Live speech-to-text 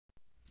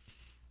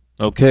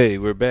Okay,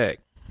 we're back.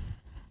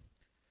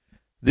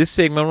 This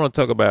segment, I want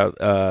to talk about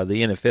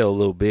the NFL a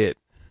little bit.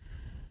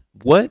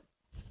 What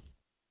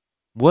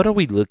what are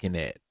we looking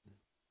at?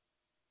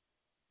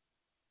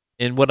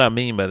 And what I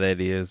mean by that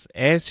is,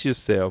 ask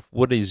yourself,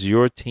 what does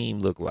your team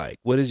look like?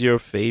 What does your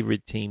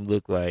favorite team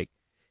look like?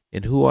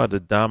 And who are the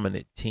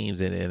dominant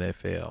teams in the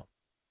NFL?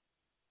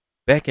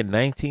 Back in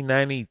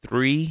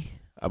 1993,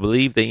 I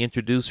believe they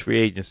introduced free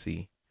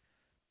agency.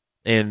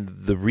 And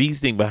the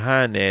reasoning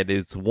behind that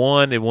is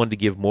one, they wanted to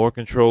give more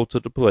control to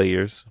the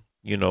players.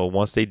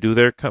 Once they do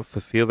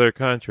fulfill their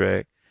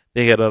contract,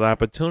 they got an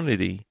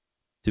opportunity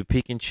to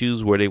pick and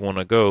choose where they want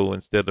to go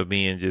instead of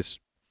being just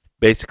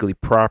basically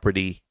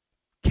property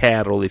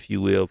cattle, if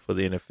you will, for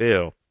the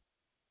NFL.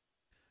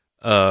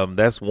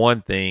 That's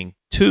one thing.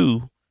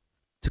 Two,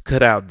 to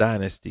cut out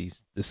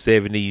dynasties. The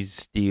 70s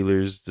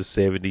Steelers, the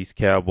 70s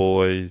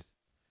Cowboys,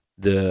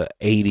 the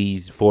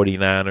 80s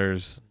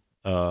 49ers,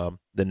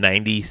 the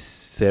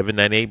 97,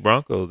 98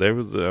 Broncos. That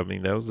was a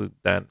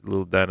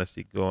little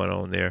dynasty going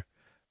on there.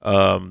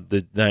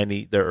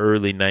 The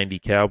early 90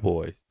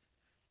 Cowboys.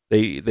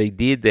 They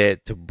did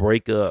that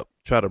to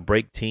try to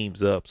break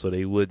teams up so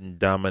they wouldn't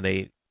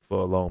dominate for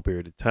a long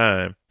period of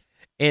time.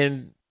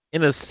 And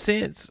in a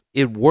sense,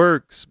 it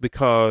works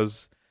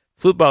because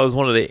football is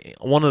one of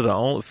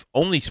the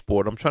only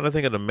sport. I'm trying to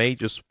think of the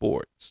major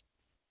sports,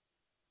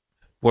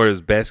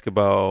 whereas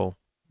basketball,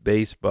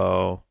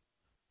 baseball,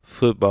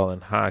 football,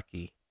 and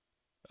hockey,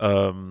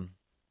 um,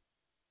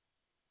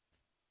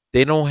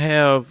 they don't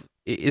have.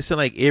 It's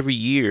like every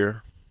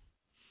year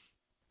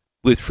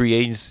with free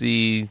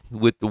agency,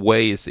 with the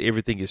way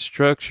everything is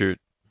structured,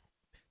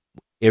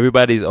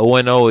 everybody's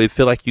 0-0. It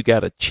feel like you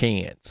got a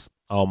chance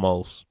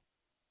almost.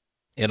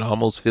 It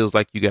almost feels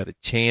like you got a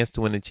chance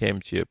to win the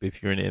championship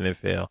if you're in the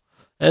NFL,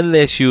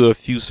 unless you're a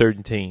few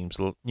certain teams,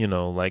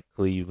 like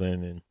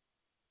Cleveland and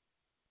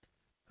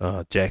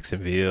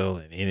Jacksonville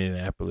and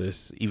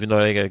Indianapolis, even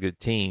though they got good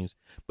teams.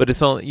 But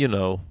it's only,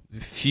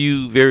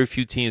 very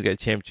few teams got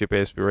championship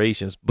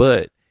aspirations,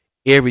 but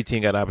every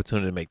team got an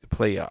opportunity to make the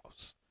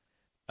playoffs.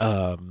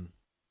 Um,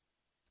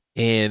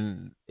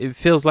 and it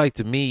feels like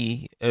to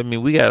me,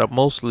 we got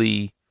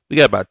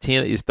about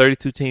 10, it's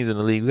 32 teams in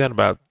the league. We got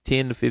about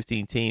 10 to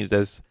 15 teams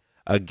that's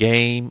a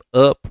game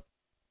up,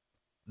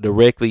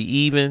 directly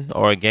even,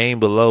 or a game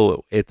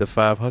below at the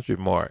 500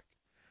 mark.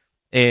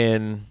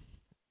 And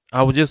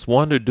I would just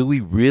wonder, do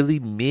we really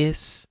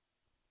miss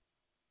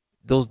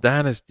those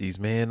dynasties,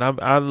 man?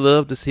 I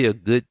love to see a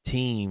good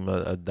team,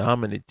 a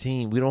dominant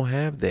team. We don't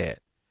have that.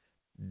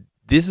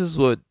 This is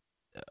what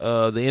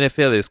the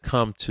NFL has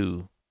come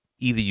to.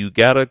 Either you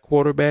got a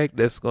quarterback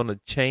that's going to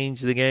change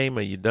the game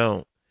or you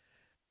don't.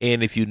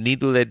 And if you need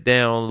to let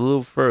down a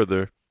little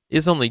further,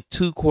 it's only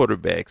two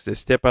quarterbacks that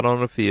step out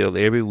on the field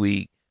every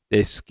week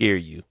that scare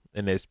you.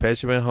 And that's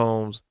Patrick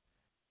Mahomes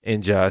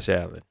and Josh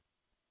Allen.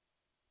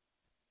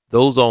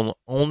 Those are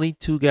only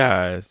two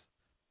guys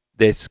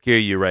that scare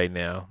you right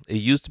now. It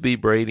used to be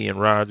Brady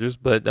and Rodgers,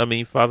 but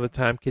Father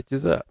Time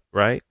catches up,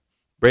 right?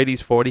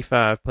 Brady's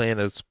 45 playing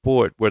a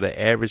sport where the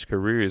average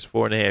career is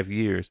 4.5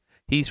 years.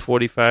 He's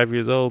 45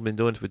 years old, been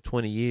doing it for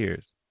 20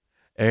 years.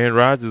 Aaron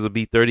Rodgers will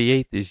be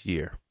 38 this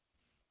year.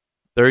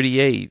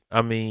 38.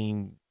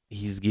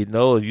 He's getting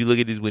old. If you look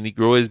at when he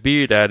grow his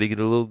beard out, he get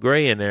a little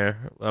gray in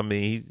there.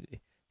 He's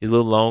a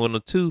little long on the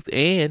tooth,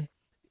 and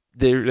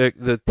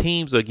the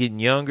teams are getting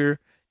younger.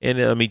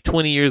 And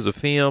 20 years of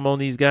film on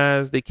these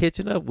guys, they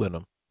catching up with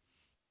them.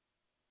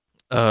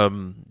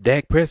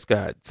 Dak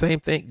Prescott,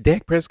 same thing.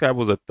 Dak Prescott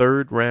was a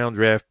third round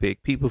draft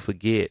pick. People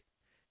forget.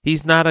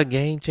 He's not a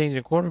game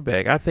changing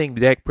quarterback. I think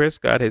Dak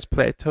Prescott has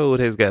plateaued,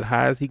 has got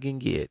high as he can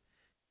get.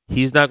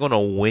 He's not going to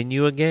win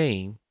you a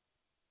game,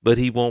 but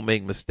he won't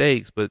make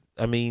mistakes. But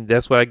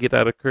that's what I get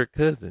out of Kirk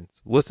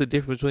Cousins. What's the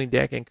difference between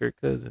Dak and Kirk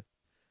Cousins?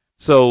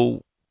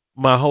 So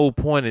my whole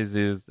point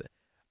is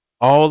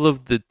all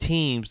of the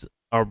teams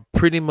are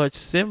pretty much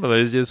similar.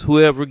 It's just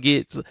whoever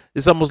gets.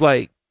 It's almost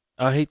like,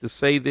 I hate to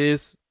say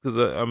this because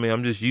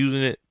I'm just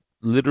using it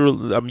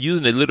literally. I'm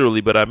using it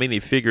literally, but I mean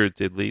it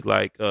figuratively.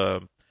 Like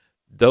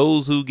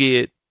those who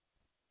get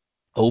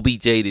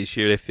OBJ this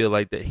year, they feel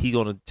like that he's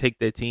gonna take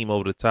that team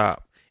over the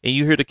top. And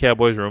you hear the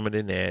Cowboys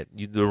rumoring that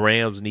the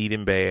Rams need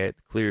him bad.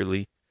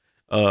 Clearly,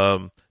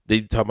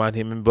 they talk about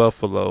him in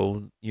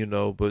Buffalo.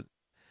 But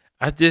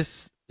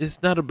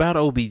it's not about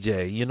OBJ.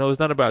 It's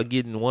not about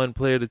getting one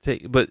player to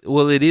take. But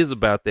it is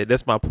about that.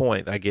 That's my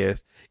point, I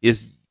guess.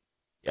 Is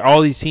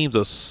all these teams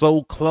are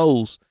so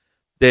close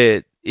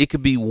that it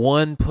could be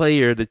one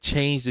player to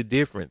change the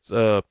difference.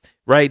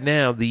 Right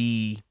now,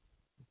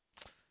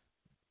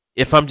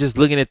 if I'm just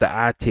looking at the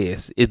eye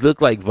test, it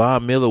looked like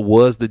Von Miller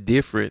was the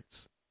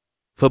difference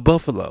for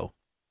Buffalo.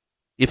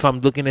 If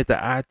I'm looking at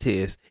the eye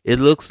test, it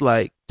looks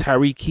like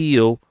Tyreek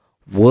Hill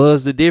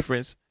was the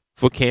difference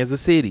for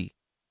Kansas City.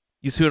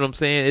 You see what I'm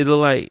saying? It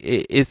look like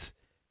it's,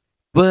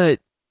 but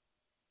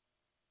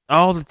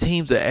all the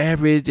teams are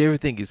average.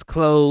 Everything is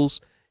close,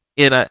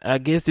 and I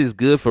guess it's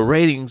good for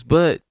ratings.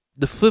 But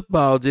the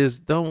football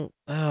just don't.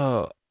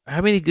 How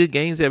many good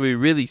games have we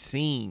really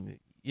seen?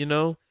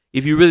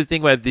 If you really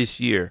think about it this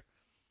year,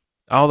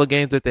 all the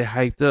games that they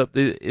hyped up,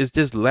 it's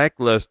just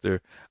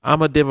lackluster.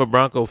 I'm a Denver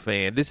Bronco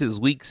fan. This is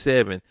week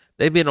 7.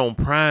 They've been on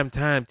prime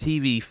time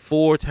TV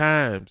 4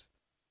 times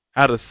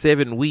out of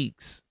 7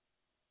 weeks,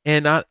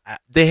 and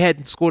they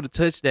hadn't scored a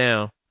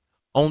touchdown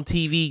on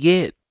TV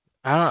yet.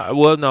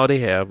 Well, no, they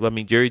have. I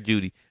mean, Jerry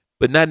Judy,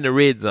 but not in the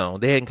red zone.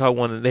 They hadn't caught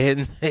one, and they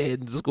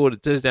hadn't scored a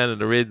touchdown in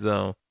the red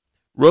zone.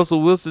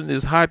 Russell Wilson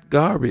is hot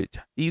garbage.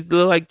 He's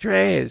look like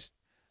trash.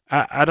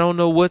 I don't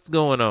know what's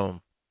going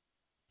on.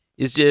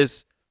 It's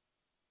just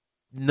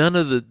none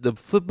of the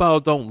football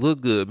don't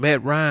look good.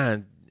 Matt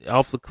Ryan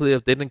off the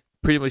cliff. They done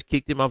pretty much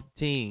kicked him off the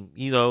team.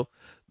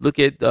 Look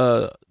at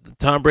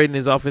Tom Brady and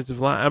his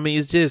offensive line. I mean,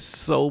 it's just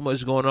so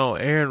much going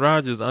on. Aaron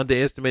Rodgers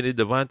underestimated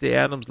Devontae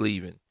Adams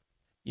leaving.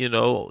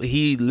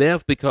 He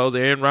left because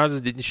Aaron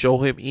Rodgers didn't show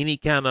him any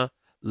kind of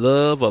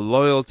love or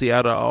loyalty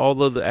after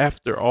all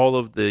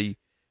of the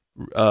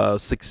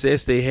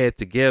success they had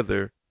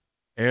together.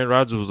 Aaron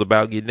Rodgers was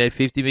about getting that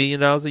 $50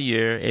 million a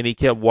year, and he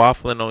kept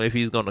waffling on if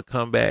he's going to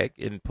come back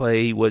and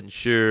play. He wasn't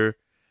sure.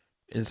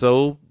 And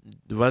so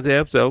Devontae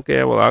Adams said,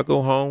 okay, well, I'll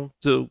go home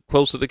to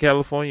closer to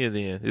California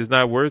then. It's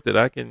not worth it.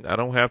 I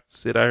don't have to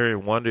sit out here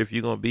and wonder if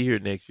you're going to be here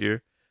next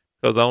year.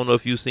 Because I don't know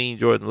if you've seen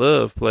Jordan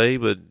Love play,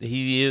 but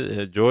he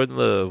is Jordan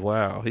Love.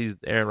 Wow, he's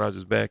Aaron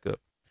Rodgers' backup.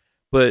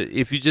 But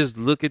if you just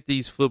look at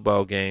these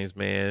football games,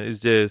 man, it's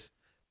just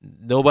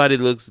nobody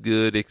looks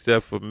good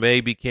except for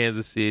maybe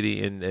Kansas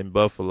City and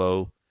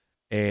Buffalo.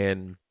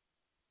 And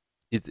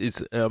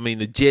I mean,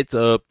 the Jets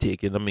are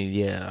upticking.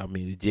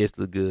 The Jets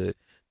look good.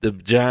 The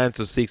Giants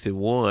are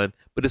 6-1,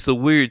 but it's a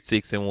weird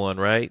 6-1,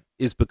 right?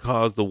 It's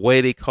because the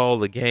way they call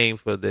the game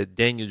for the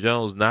Daniel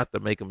Jones not to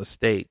make a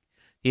mistake.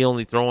 He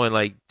only throwing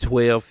like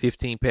 12,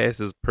 15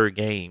 passes per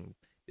game.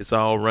 It's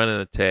all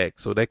running attack,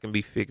 so that can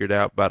be figured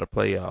out by the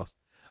playoffs.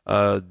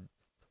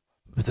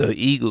 The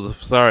Eagles,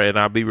 sorry, and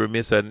I'll be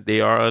remiss,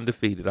 they are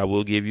undefeated. I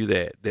will give you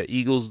that. The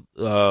Eagles,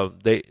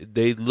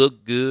 they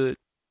look good.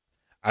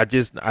 I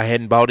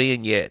hadn't bought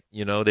in yet.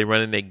 They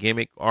running that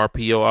gimmick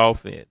RPO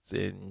offense,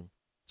 and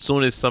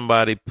soon as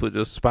somebody put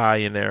a spy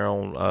in there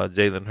on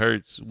Jalen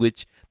Hurts,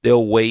 which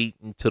they'll wait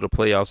until the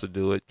playoffs to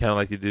do it, kind of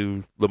like they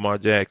do Lamar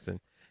Jackson,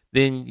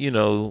 then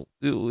it'll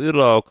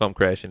all come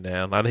crashing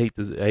down. I hate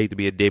to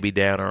be a Debbie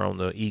Downer on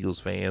the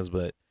Eagles fans,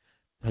 but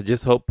I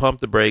just hope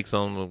pump the brakes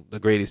on the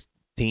greatest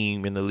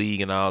team in the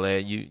league and all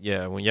that.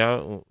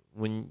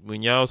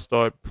 When y'all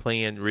start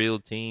playing real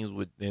teams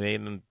and they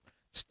done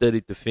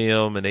studied the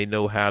film and they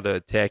know how to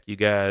attack you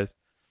guys,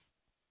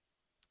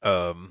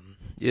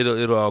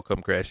 it'll all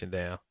come crashing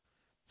down.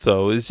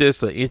 So it's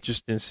just an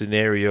interesting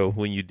scenario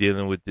when you're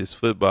dealing with this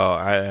football.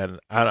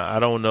 I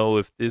don't know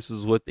if this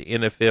is what the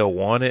NFL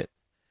wanted.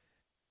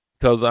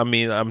 Because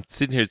I'm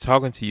sitting here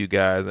talking to you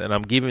guys, and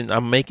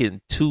I'm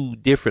making 2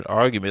 different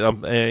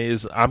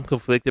arguments. I'm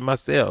conflicted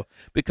myself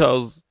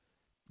because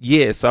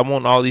yes, I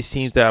want all these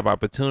teams to have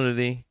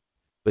opportunity,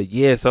 but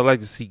yes, I like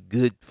to see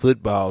good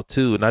football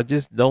too, and I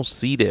just don't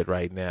see that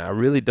right now. I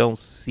really don't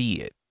see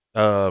it.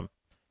 The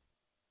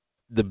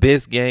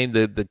best game,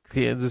 the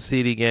Kansas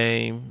City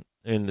game,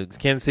 and the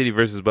Kansas City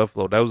versus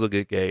Buffalo, that was a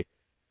good game.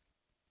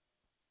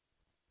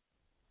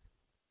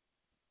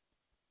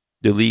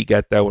 The league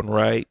got that one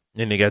right,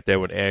 and they got that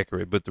one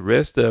accurate. But the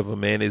rest of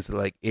them, man, is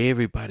like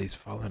everybody's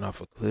falling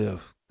off a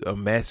cliff.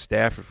 Matt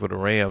Stafford for the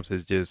Rams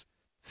has just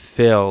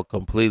fell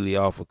completely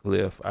off a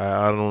cliff.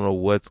 I don't know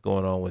what's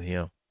going on with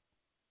him.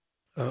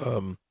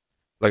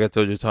 Like I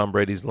told you, Tom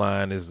Brady's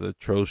line is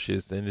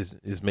atrocious and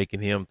is making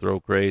him throw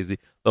crazy.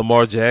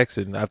 Lamar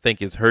Jackson, I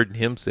think, is hurting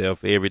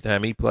himself every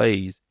time he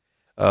plays.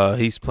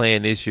 He's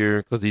playing this year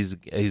because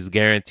he's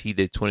guaranteed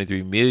at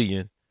 $23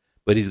 million,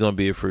 but he's going to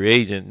be a free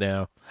agent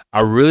now.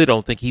 I really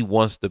don't think he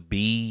wants to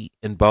be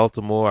in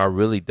Baltimore. I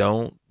really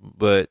don't,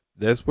 but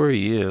that's where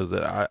he is.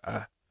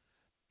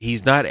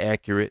 He's not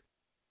accurate.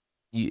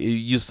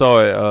 You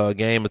saw a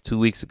game of 2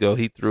 weeks ago.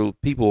 He threw,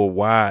 people were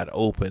wide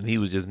open. He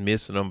was just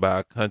missing them by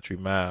a country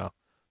mile.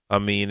 I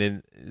mean,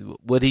 and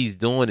what he's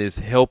doing is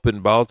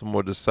helping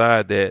Baltimore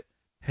decide that,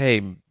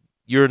 hey,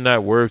 you're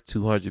not worth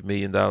 $200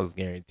 million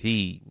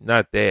guaranteed.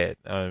 Not that.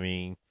 I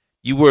mean,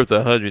 you worth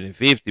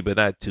 150, but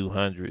not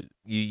 200.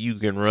 You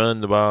can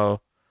run the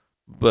ball,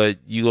 but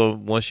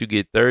once you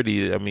get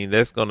 30, I mean,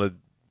 that's gonna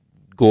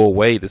go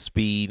away, the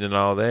speed and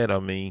all that. I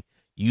mean,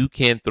 you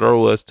can't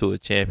throw us to a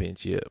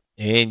championship,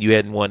 and you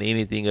hadn't won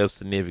anything of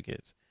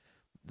significance.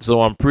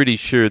 So I'm pretty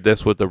sure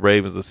that's what the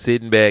Ravens are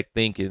sitting back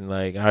thinking,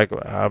 like,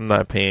 I'm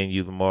not paying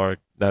you, Lamar,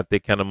 not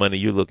that kind of money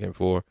you're looking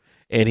for.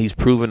 And he's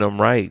proven them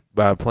right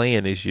by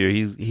playing this year.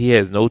 He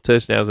has no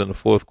touchdowns in the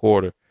fourth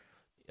quarter.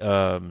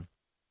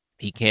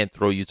 He can't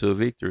throw you to a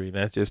victory. And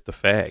that's just the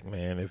fact,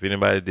 man. If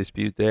anybody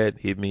dispute that,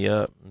 hit me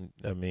up.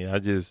 I mean,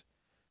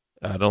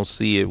 I don't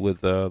see it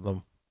with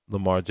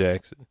Lamar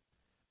Jackson.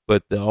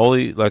 But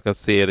like I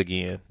said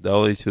again, the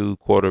only 2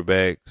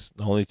 quarterbacks,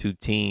 the only 2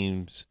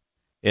 teams,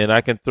 and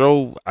I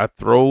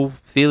throw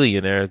Philly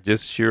in there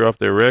just sure off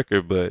their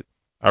record, but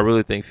I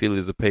really think Philly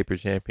is a paper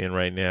champion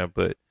right now.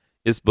 But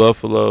It's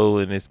Buffalo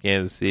and it's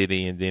Kansas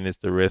City, and then it's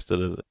the rest of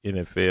the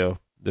NFL.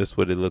 That's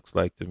what it looks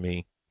like to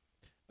me.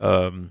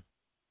 Um,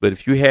 but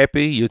if you're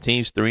happy, your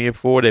team's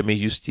 3-4. That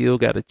means you still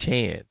got a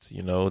chance.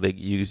 You know, that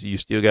you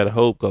still got a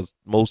hope because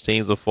most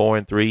teams are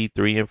 4-3,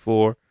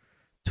 3-4,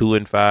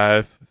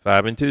 2-5,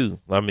 5-2.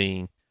 I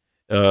mean,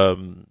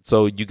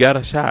 so you got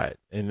a shot,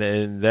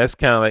 and that's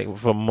kind of like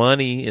for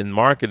money and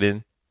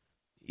marketing.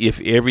 If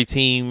every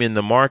team in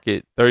the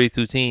market,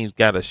 32 teams,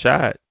 got a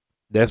shot,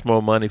 that's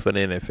more money for the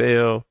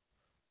NFL.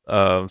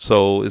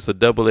 So it's a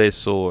double-edged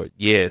sword.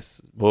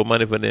 Yes, more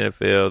money for the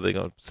NFL. They're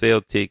gonna sell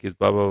tickets,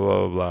 blah blah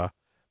blah blah blah.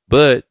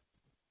 But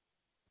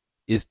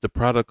it's the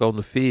product on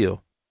the field,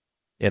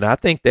 and I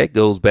think that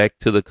goes back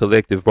to the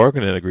collective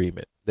bargaining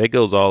agreement. That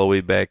goes all the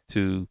way back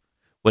to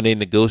when they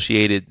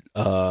negotiated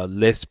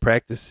less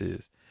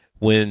practices.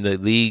 When the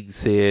league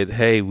said,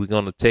 "Hey, we're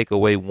gonna take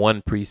away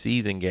one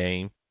preseason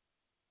game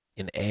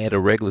and add a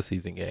regular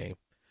season game."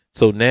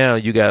 So now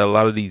you got a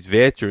lot of these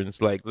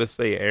veterans, like let's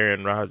say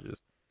Aaron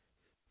Rodgers.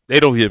 They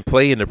don't even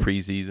play in the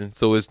preseason,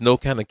 so it's no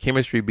kind of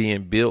chemistry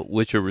being built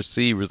with your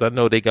receivers. I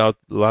know they got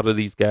a lot of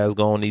these guys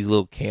go on these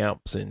little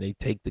camps, and they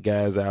take the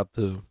guys out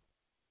to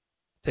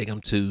take them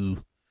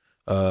to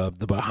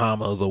the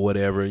Bahamas or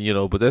whatever,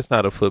 but that's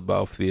not a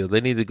football field.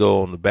 They need to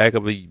go on the back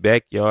of a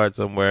backyard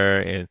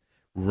somewhere and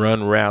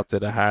run routes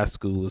at a high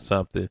school or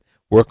something.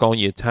 Work on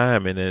your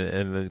timing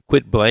and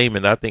quit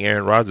blaming. I think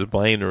Aaron Rodgers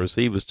blamed the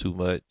receivers too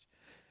much.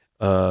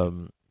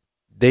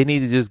 They need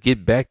to just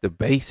get back to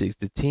basics.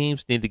 The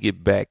teams need to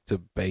get back to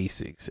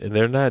basics, and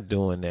they're not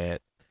doing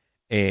that.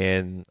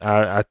 And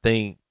I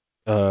think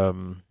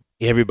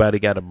everybody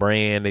got a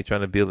brand. They're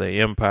trying to build an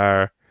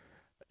empire,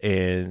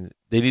 and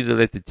they need to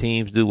let the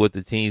teams do what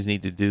the teams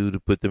need to do to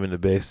put them in the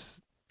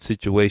best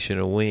situation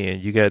to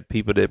win. You got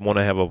people that want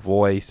to have a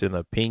voice and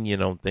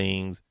opinion on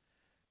things,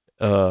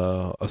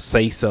 a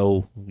say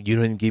so. You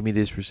didn't give me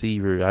this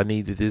receiver. I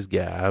needed this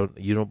guy.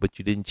 But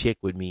you didn't check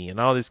with me and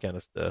all this kind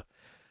of stuff.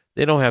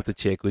 They don't have to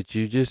check with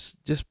you.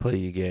 Just play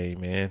your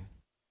game, man.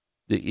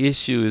 The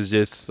issue is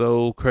just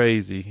so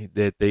crazy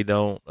that they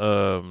don't.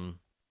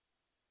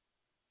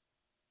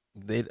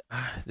 They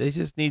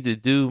just need to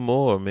do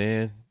more,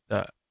 man.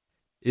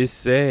 It's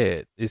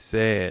sad. It's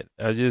sad.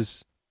 I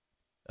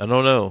don't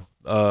know.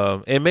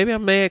 And maybe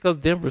I'm mad because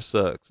Denver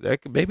sucks.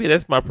 Maybe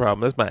that's my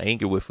problem. That's my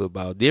anger with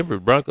football. Denver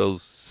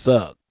Broncos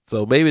suck.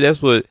 So maybe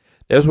that's where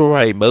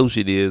my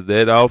emotion is.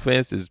 That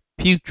offense is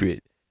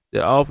putrid.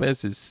 The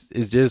offense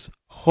is just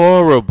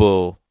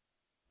horrible.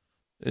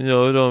 It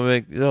don't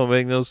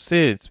make no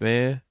sense,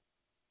 man.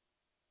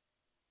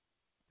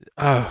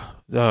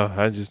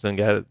 I just done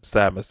got it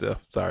beside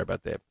myself. Sorry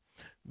about that.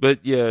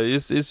 But yeah,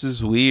 it's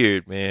just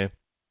weird, man.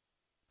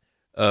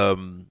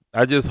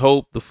 I just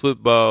hope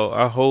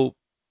I hope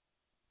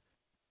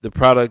the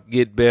product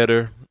get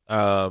better.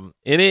 And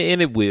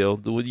it will.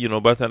 By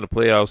the time the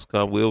playoffs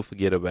come, we'll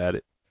forget about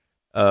it.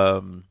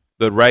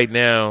 But right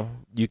now,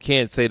 you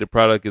can't say the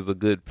product is a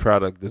good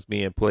product that's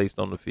being placed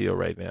on the field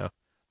right now.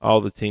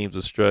 All the teams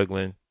are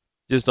struggling.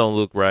 Just don't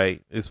look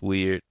right. It's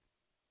weird.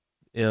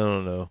 I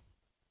don't know.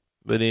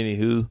 But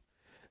anywho,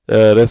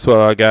 that's what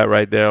I got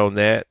right now on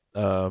that.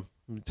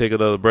 Take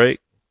another break.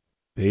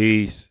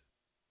 Peace.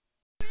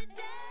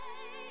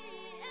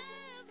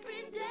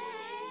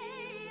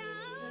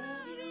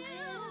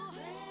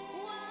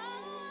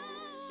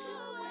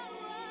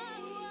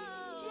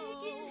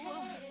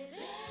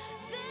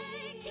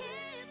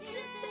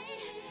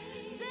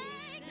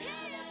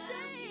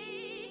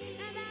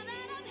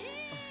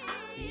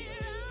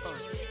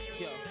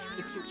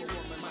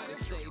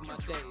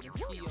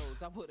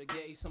 I would've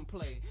gave some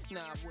play.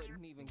 Nah, I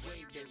wouldn't even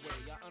gave that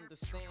way. I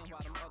understand why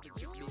them other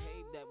chicks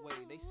behave that way.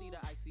 They see the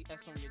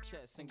ICS on your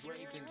chest,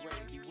 engraved in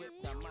gray. Be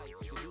whipped, I might.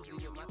 Cause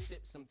usually with my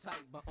tips, I'm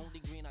tight. But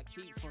only green I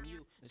keep from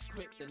you is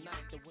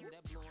kryptonite. The way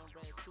that blue and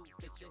red suit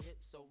fit your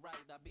hips so right.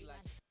 I be like,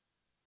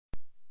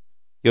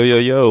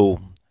 Yo.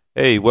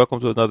 Hey,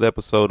 welcome to another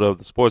episode of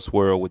The Sports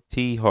World with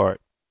T.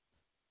 Hart.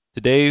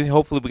 Today,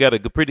 hopefully, we got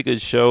a pretty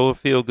good show. I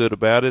feel good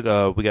about it.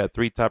 We got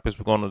 3 topics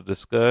we're going to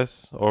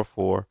discuss, or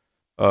 4.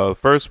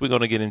 First, we're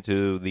going to get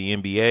into the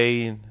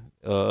NBA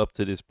up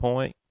to this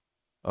point.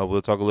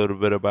 We'll talk a little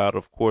bit about,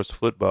 of course,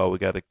 football. We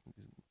got to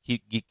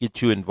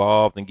get you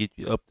involved and get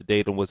you up to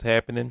date on what's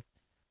happening.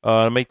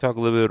 I may talk a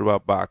little bit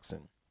about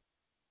boxing.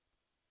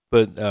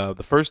 But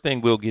the first thing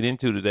we'll get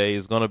into today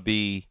is going to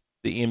be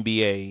the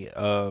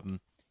NBA.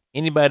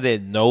 Anybody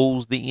that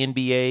knows the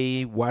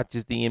NBA,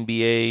 watches the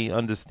NBA,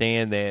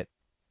 understand that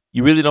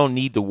you really don't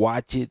need to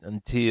watch it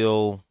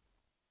until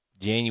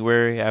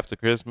January after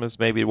Christmas,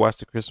 maybe watch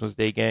the Christmas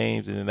Day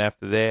games, and then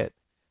after that,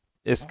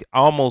 it's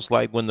almost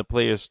like when the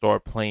players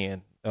start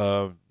playing.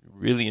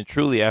 Really and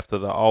truly after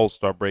the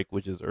All-Star break,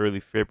 which is early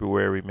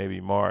February,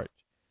 maybe March,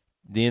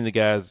 then the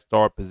guys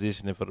start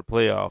positioning for the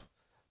playoff.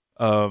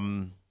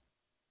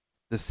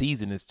 The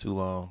season is too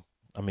long.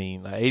 I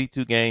mean, an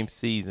 82-game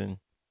season,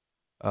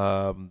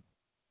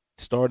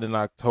 starting in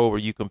October,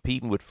 you're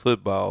competing with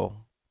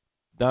football,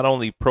 not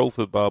only pro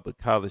football but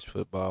college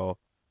football.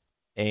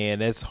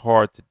 And that's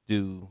hard to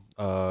do.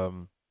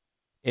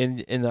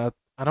 And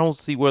I don't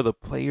see where the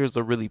players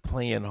are really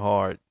playing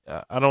hard.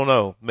 I don't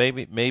know.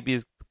 Maybe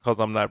it's because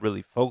I'm not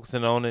really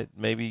focusing on it.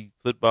 Maybe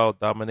football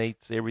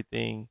dominates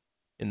everything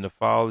in the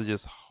fall. It's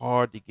just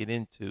hard to get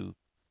into.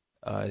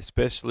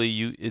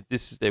 Especially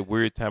this is that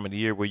weird time of the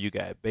year where you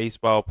got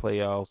baseball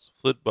playoffs,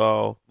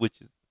 football,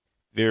 which is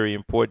very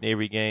important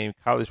every game,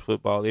 college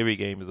football, every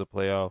game is a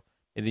playoff,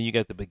 and then you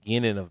got the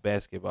beginning of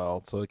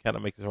basketball, so it kind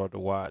of makes it hard to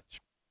watch.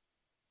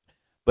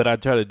 But I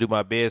try to do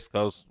my best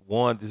because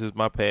one, this is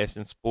my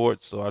passion,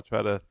 sports, so I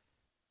try to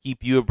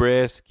keep you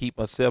abreast, keep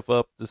myself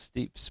up to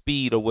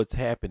speed of what's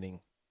happening.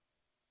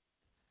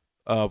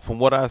 From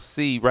what I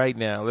see right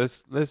now,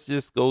 let's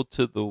just go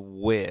to the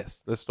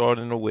West. Let's start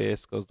in the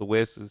West because the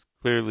West is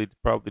clearly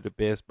probably the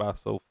best by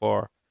so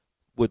far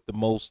with the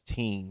most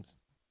teams.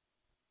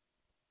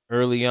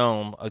 Early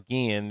on,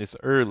 again, it's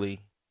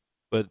early,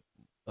 but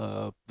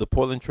the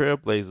Portland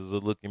Trailblazers are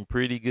looking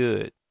pretty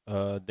good.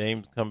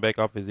 Dame's come back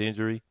off his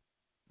injury.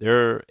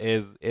 They're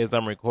as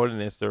I'm recording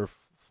this, they're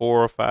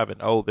 4 or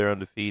 5-0. They're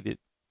undefeated,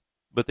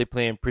 but they're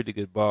playing pretty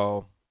good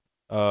ball.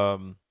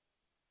 Um,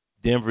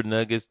 Denver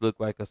Nuggets look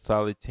like a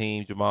solid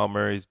team. Jamal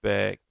Murray's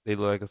back. They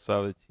look like a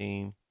solid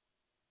team.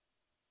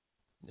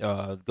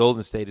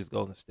 Golden State is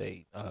Golden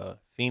State.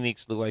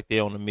 Phoenix look like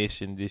they're on a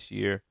mission this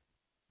year,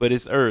 but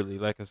it's early.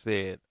 Like I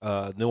said,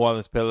 New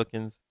Orleans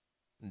Pelicans,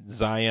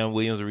 Zion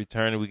Williams are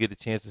returning. We get a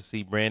chance to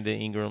see Brandon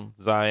Ingram,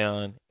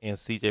 Zion, and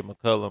C.J.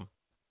 McCollum.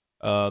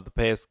 The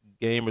past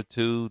game or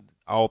two,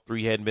 all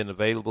three hadn't been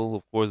available.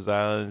 Of course,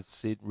 Zion's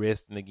sitting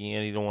resting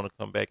again. He don't want to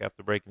come back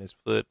after breaking his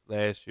foot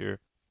last year,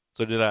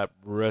 so they're not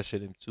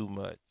rushing him too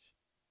much.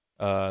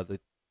 The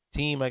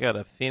team I got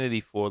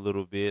affinity for a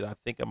little bit. I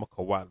think I'm a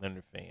Kawhi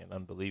Leonard fan.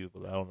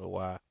 Unbelievable. I don't know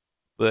why,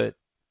 but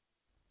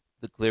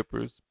the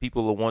Clippers,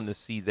 people are wanting to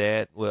see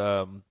that.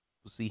 We'll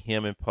see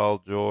him and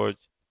Paul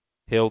George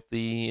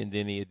healthy, and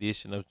then the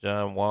addition of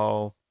John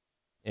Wall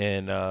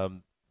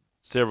and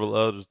several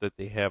others that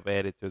they have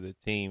added to their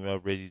team.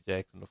 Reggie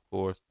Jackson, of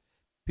course.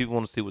 People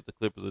want to see what the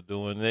Clippers are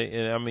doing.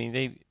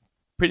 They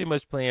pretty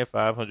much playing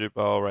 500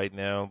 ball right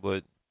now,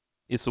 but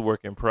it's a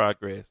work in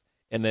progress.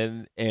 And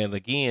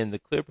again, the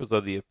Clippers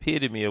are the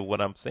epitome of what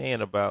I'm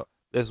saying about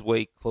let's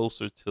wait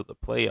closer to the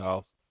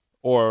playoffs,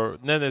 or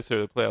not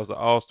necessarily the playoffs, the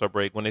All-Star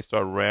break, when they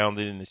start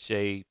rounding in the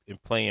shade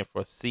and playing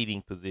for a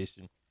seeding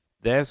position.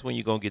 That's when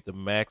you're going to get the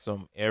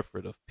maximum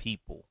effort of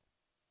people.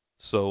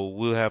 So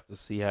we'll have to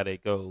see how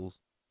that goes.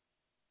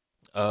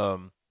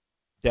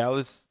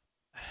 Dallas,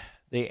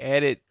 they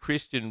added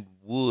Christian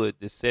Wood,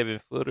 the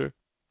 7-footer,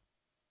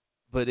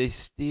 but it's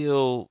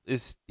still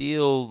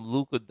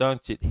Luka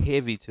Doncic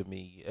heavy to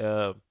me.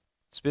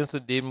 Spencer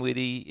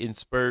Dinwiddie in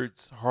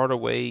spurts,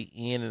 Hardaway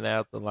in and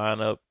out the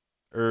lineup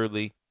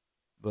early,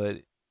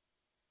 but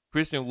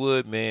Christian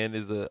Wood, man,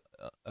 is a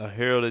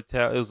heralded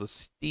talent. It was a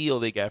steal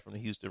they got from the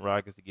Houston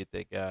Rockets to get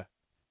that guy.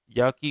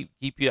 Y'all keep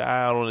your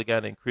eye out on the guy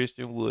named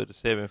Christian Wood, the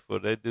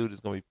 7-footer. That dude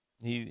is gonna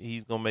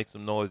he's gonna make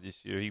some noise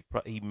this year.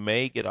 He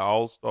may get an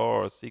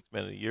All-Star or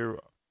 6-Man of the Year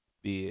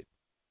bid.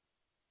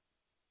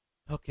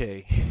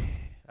 Okay,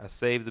 I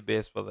saved the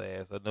best for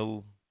last. I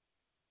know.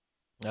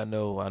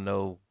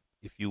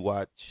 If you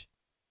watch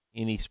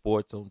any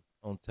sports on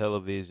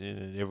television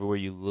and everywhere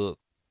you look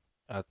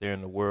out there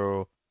in the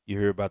world, you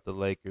hear about the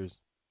Lakers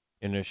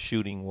and their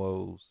shooting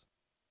woes.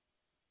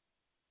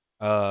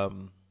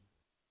 Um,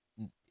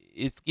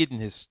 it's getting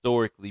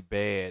historically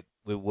bad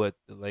with what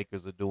the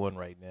Lakers are doing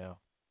right now.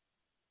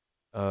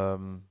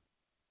 Um,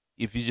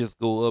 if you just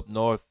go up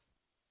North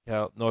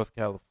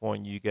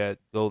California, you got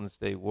Golden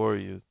State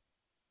Warriors.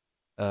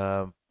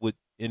 With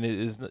and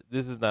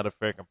this is not a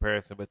fair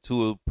comparison, but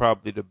two of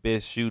probably the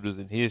best shooters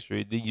in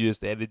history. Then you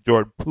just added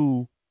Jordan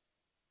Poole,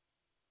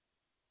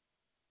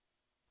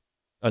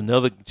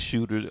 another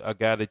shooter, a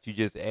guy that you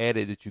just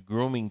added that you're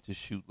grooming to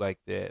shoot like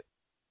that.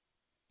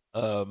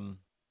 Um,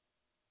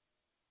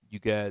 you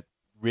got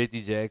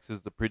Reggie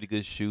Jackson's a pretty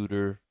good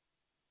shooter.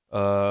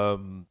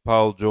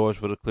 Paul George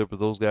for the Clippers,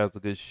 those guys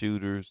are good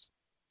shooters.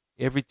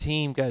 Every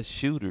team got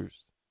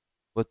shooters,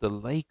 but the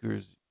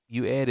Lakers,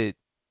 you added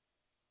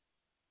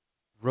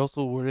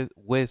Russell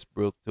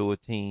Westbrook to a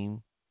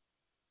team.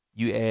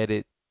 You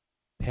added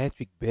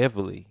Patrick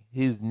Beverly.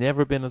 He's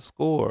never been a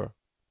scorer.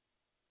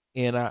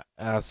 And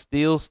I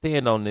still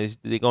stand on this.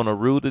 They're going to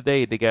rule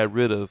today. They got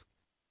rid of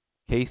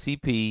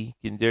KCP,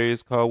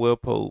 Kendarius Caldwell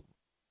Pope,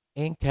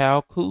 and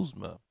Kyle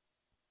Kuzma.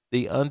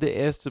 They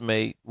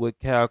underestimate what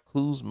Kyle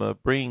Kuzma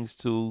brings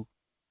to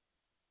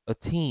a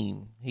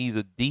team. He's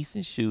a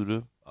decent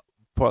shooter,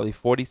 probably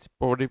 40%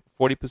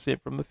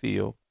 from the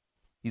field.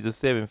 He's a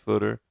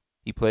 7-footer.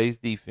 He plays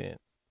defense.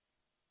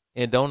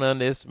 And don't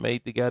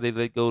underestimate the guy they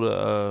let go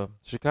to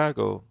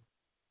Chicago,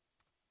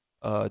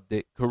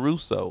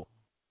 Caruso,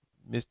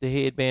 Mr.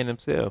 Headband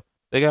himself.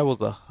 That guy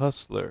was a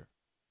hustler.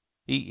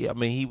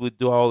 He would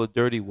do all the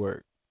dirty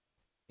work.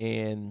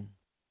 And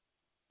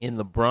in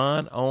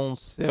LeBron's own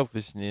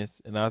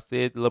selfishness, and I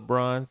said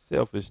LeBron's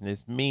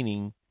selfishness,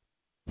 meaning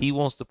he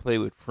wants to play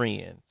with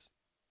friends.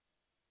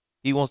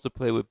 He wants to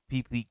play with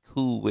people he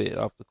cool with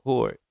off the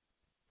court.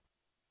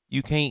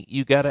 You can't.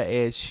 You gotta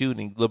add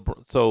shooting.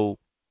 LeBron. So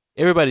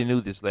everybody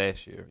knew this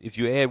last year. If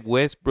you add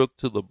Westbrook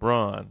to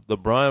LeBron,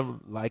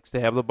 LeBron likes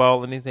to have the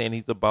ball in his hand.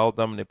 He's a ball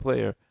dominant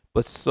player,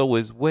 but so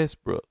is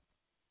Westbrook.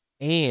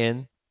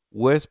 And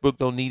Westbrook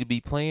don't need to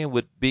be playing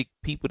with big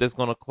people that's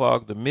gonna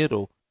clog the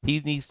middle. He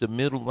needs the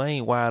middle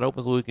lane wide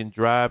open so he can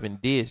drive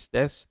and dish.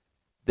 That's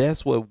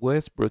what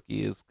Westbrook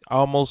is.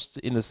 Almost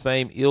in the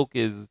same ilk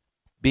as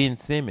Ben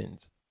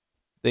Simmons.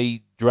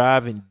 They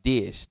drive and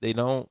dish. They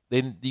don't.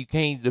 They You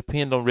can't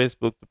depend on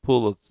Westbrook to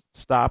pull a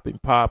stop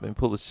and pop and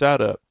pull a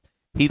shot up.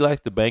 He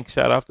likes to bank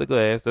shot off the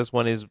glass. That's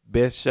one of his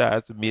best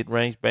shots, a mid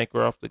range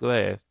banker off the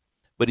glass.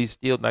 But he's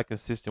still not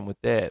consistent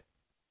with that.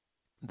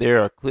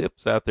 There are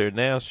clips out there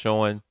now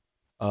showing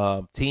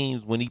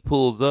teams when he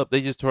pulls up,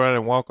 they just turn around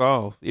and walk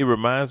off. It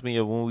reminds me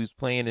of when we was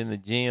playing in the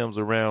gyms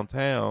around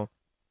town,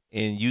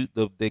 and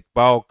the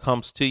ball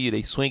comes to you,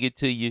 they swing it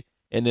to you,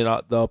 and then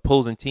the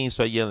opposing team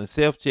start yelling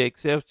self check,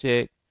 self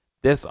check.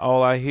 That's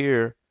all I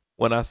hear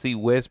when I see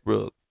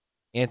Westbrook,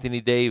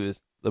 Anthony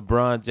Davis,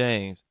 LeBron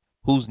James,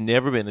 who's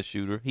never been a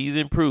shooter. He's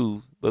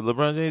improved, but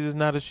LeBron James is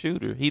not a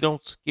shooter. He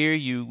don't scare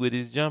you with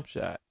his jump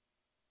shot.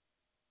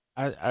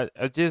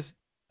 I just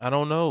I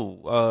don't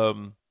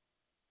know.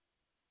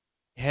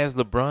 Has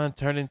LeBron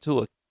turned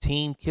into a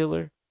team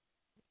killer?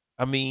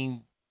 I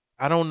mean,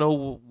 I don't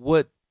know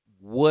what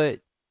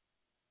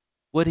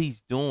what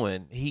he's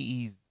doing.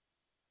 He's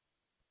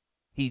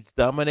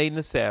dominating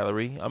the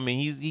salary. I mean,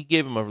 he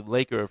gave him a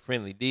Laker a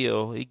friendly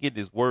deal. He get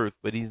his worth,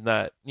 but he's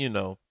not,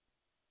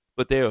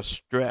 But they're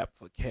strapped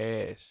for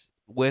cash.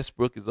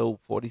 Westbrook is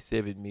owed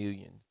 47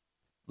 million.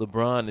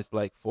 LeBron is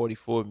like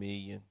 44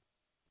 million,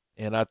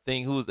 and I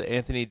think who's the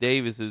Anthony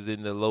Davis is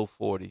in the low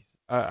 40s.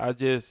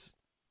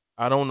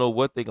 I don't know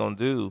what they're gonna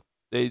do.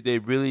 They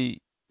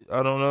really,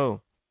 I don't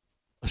know.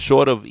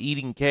 Short of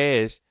eating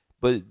cash,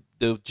 but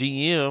the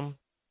GM,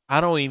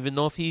 I don't even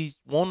know if he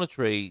want to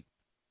trade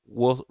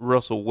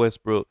Russell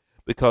Westbrook,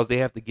 because they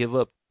have to give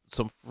up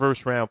some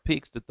first round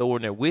picks to throw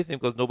in there with him,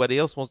 because nobody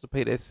else wants to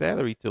pay that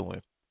salary to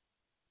him.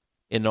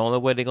 And the only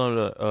way they're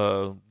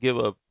gonna give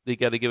up, they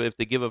got to give, if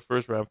they give up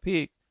first round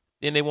picks,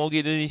 then they won't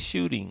get any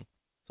shooting.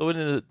 So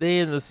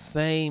they're in the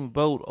same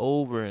boat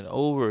over and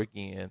over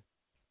again.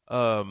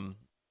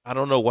 I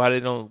don't know why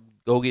they don't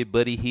go get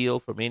Buddy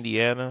Hield from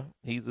Indiana.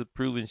 He's a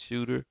proven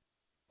shooter.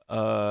 And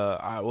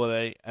I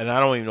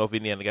don't even know if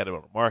Indiana got it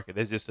on the market.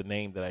 That's just a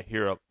name that I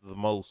hear the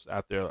most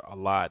out there a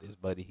lot is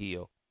Buddy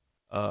Hield.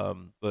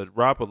 But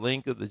Rob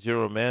Pelinka, the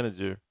general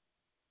manager,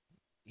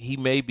 he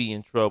may be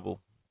in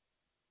trouble.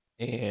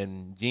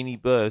 And Jeannie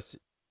Buss,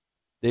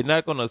 they're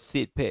not going to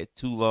sit pat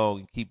too long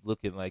and keep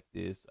looking like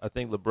this. I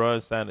think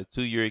LeBron signed a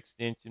 2-year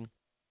extension.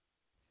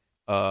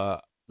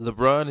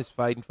 LeBron is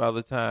fighting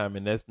Father Time,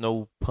 and that's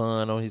no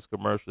pun on his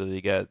commercial that he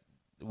got,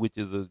 which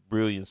is a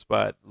brilliant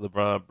spot.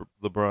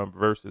 LeBron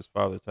versus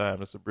Father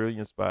Time. It's a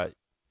brilliant spot.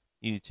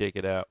 You need to check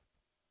it out.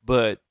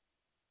 But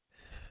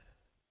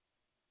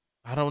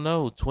I don't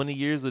know. 20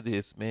 years of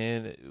this,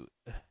 man.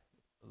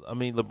 I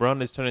mean,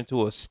 LeBron is turning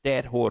into a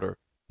stat hoarder.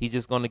 He's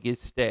just going to get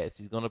stats.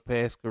 He's going to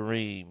pass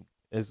Kareem.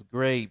 It's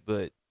great,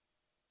 but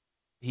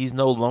he's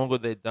no longer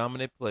that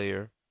dominant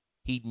player.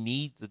 He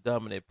needs a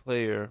dominant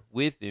player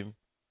with him,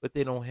 but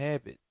they don't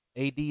have it.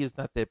 AD is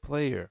not that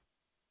player.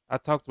 I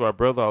talk to our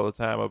brother all the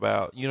time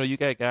about, you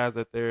got guys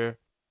out there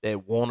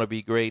that want to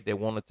be great, that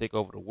want to take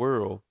over the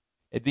world.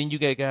 And then you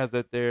got guys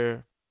out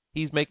there,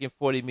 he's making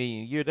 40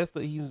 million a year.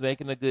 He's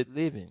making a good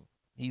living.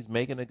 He's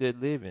making a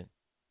good living.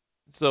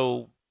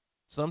 So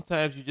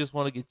sometimes you just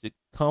want to get you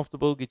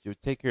comfortable,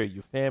 take care of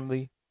your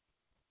family.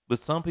 But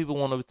some people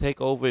want to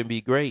take over and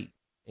be great.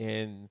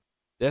 And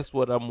that's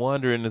what I'm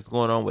wondering is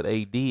going on with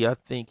AD. I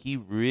think he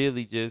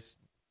really just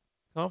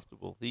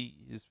comfortable.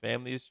 His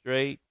family is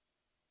straight.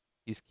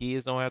 His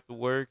kids don't have to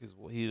work.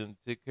 He doesn't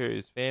take care of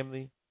his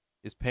family,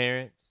 his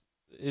parents.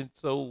 And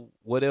so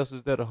what else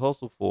is there to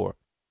hustle for?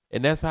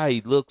 And that's how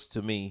he looks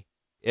to me.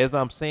 As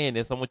I'm saying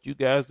this, I want you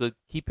guys to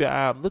keep your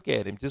eye out. Look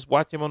at him. Just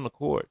watch him on the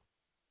court.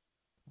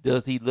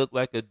 Does he look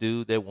like a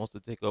dude that wants to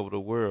take over the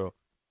world?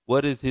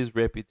 What is his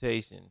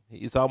reputation?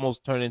 It's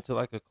almost turned into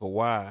like a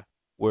Kawhi,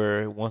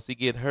 where once he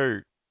get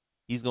hurt,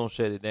 he's going to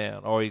shut it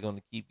down, or he's going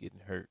to keep getting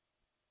hurt.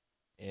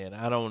 And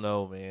I don't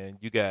know, man.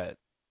 You got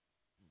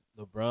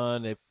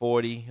LeBron at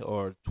 40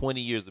 or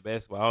 20 years of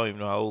basketball. I don't even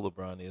know how old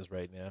LeBron is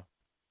right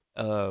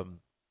now.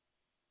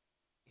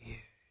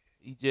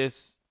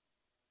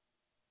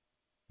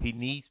 He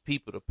needs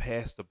people to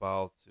pass the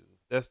ball to.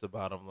 That's the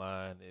bottom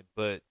line.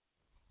 But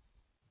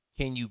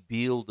can you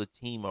build a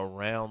team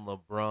around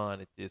LeBron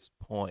at this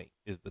point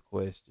is the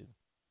question.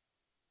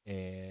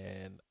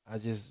 And I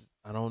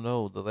don't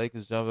know. The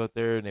Lakers jumped out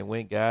there and they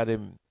went got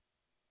him,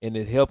 and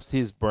it helps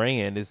his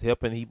brand. It's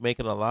helping. He's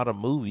making a lot of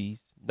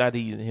movies, not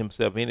he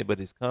himself in it, but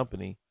his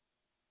company.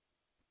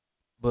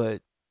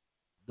 But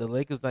the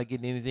Lakers not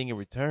getting anything in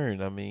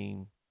return. I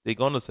mean, they're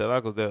gonna sell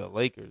out because they're the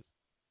Lakers.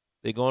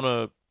 They're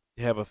gonna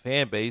have a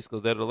fan base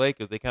because they're the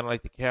Lakers. They kind of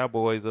like the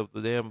Cowboys of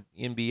the damn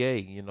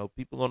NBA.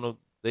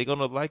 They're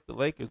gonna like the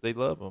Lakers. They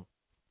love them.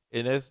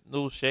 And that's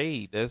no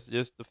shade. That's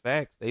just the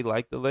facts. They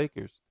like the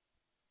Lakers.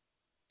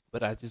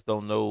 But I just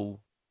don't know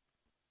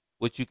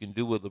what you can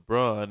do with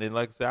LeBron. And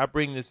like I said, I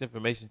bring this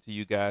information to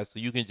you guys so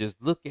you can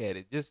just look at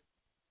it. Just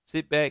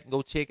sit back and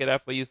go check it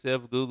out for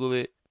yourself. Google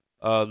it.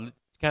 Kind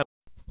of.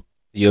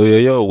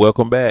 Yo.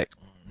 Welcome back.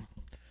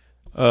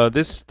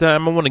 This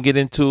time I want to get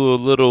into a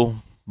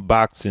little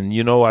boxing.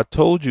 You know, I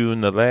told you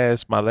in my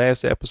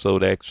last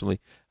episode actually,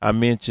 I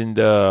mentioned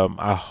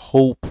I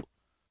hope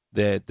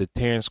that the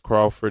Terrence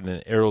Crawford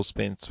and Errol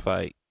Spence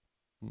fight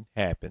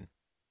happen.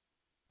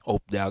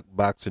 Hope that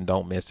boxing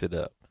don't mess it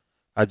up.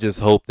 I just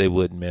hope they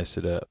wouldn't mess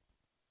it up.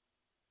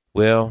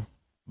 Well,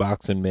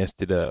 boxing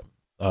messed it up.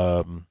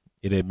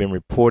 It had been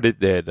reported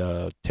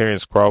that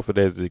Terrence Crawford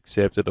has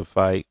accepted a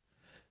fight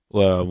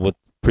with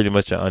pretty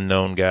much an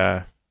unknown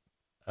guy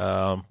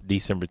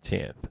December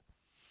 10th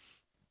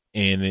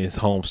in his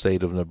home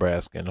state of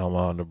Nebraska, in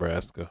Omaha,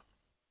 Nebraska.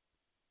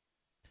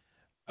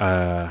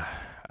 I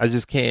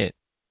just can't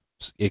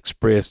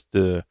express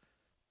the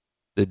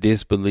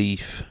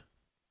disbelief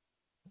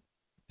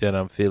that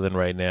I'm feeling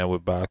right now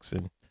with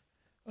boxing.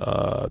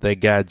 That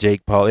guy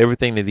Jake Paul,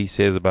 everything that he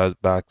says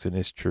about boxing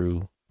is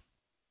true.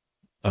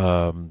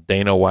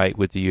 Dana White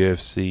with the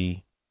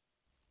UFC,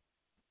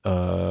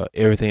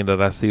 everything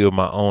that I see with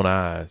my own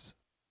eyes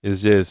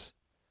is just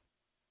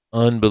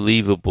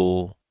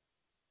unbelievable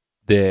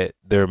that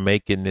they're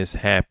making this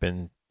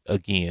happen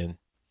again.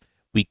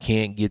 We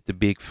can't get the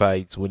big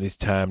fights when it's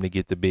time to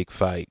get the big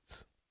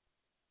fights.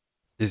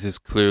 This is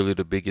clearly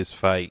the biggest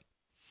fight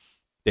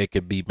that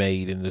could be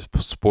made in the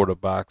sport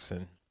of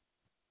boxing.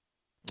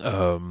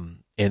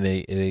 And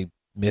they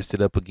messed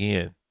it up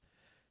again.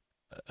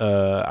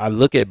 I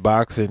look at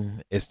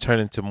boxing as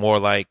turning to more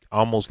like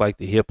almost like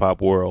the hip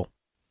hop world.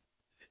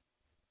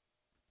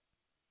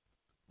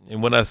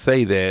 And when I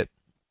say that,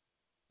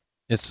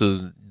 it's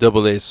a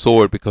double-edged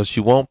sword because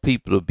you want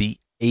people to be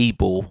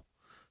able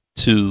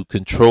to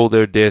control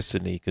their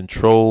destiny,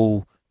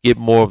 get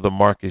more of the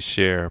market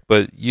share.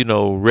 But, you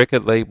know,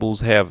 record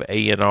labels have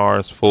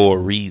A&Rs for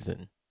a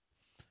reason,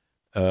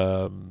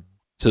 to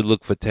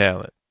look for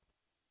talent,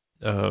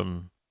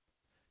 to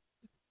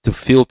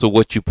filter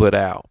what you put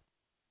out.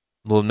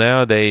 Well,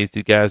 nowadays,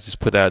 the guys just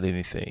put out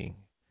anything.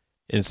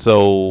 And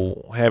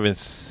so, having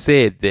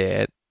said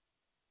that,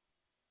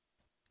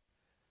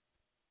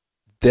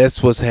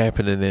 that's what's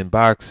happening in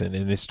boxing.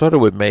 And it started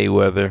with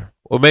Mayweather,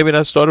 or maybe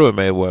not started with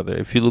Mayweather.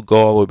 If you go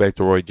all the way back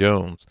to Roy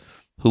Jones,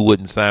 who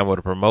wouldn't sign with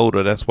a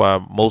promoter, that's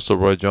why most of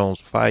Roy Jones'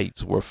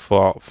 fights were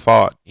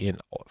fought in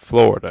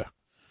Florida.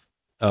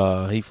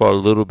 He fought a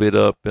little bit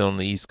up on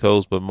the East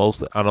Coast, but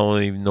mostly, I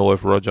don't even know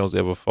if Roy Jones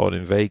ever fought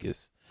in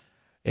Vegas.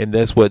 And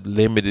that's what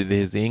limited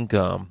his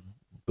income.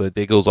 But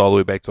that goes all the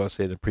way back to what I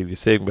said in the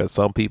previous segment.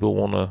 Some people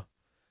want to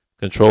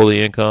control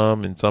the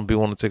income, and some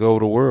people want to take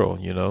over the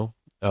world, you know.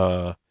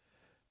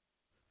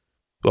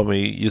 I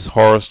mean, there's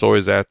horror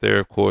stories out there.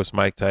 Of course,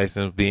 Mike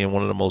Tyson being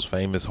one of the most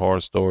famous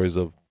horror stories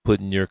of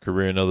putting your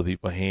career in other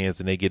people's hands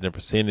and they getting a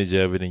percentage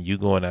of it, and you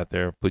going out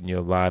there putting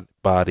your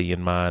body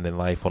and mind and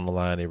life on the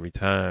line every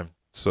time.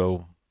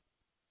 So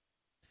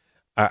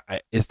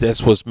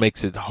that's what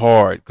makes it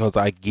hard, because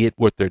I get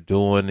what they're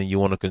doing and you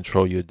want to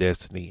control your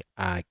destiny.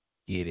 I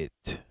get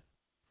it.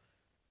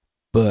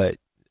 But,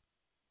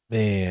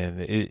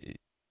 man,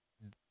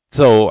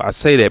 so I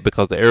say that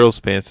because the Errol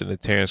Spence and the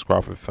Terrence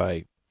Crawford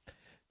fight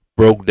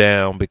broke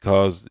down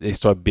because they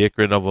start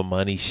bickering over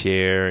money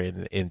share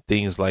and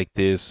things like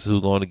this.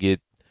 Who's going to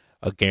get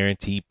a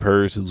guaranteed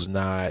purse? Who's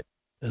not?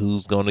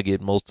 Who's going to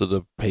get most of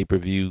the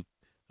pay-per-view,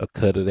 a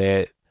cut of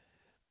that?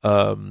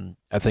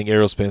 I think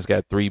Errol Spence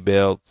got 3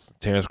 belts.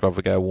 Terrence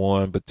Crawford got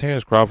 1, but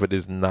Terrence Crawford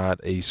is not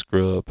a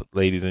scrub,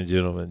 ladies and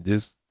gentlemen.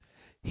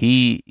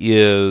 He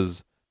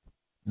is,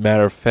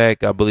 matter of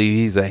fact, I believe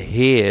he's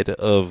ahead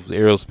of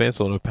Errol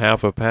Spence on the pound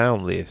for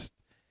pound list.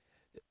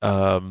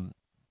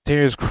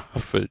 Terrence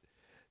Crawford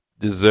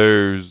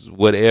deserves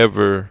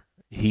whatever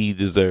he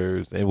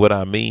deserves. And what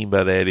I mean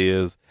by that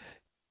is,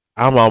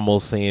 I'm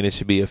almost saying it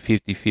should be a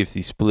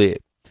 50-50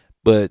 split.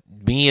 But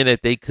being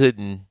that they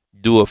couldn't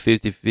do a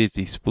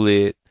 50-50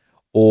 split,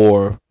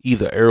 or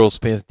either Errol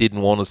Spence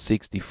didn't want a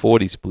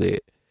 60-40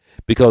 split,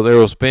 because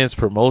Errol Spence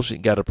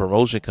got a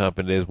promotion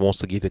company that wants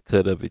to get a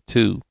cut of it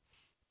too.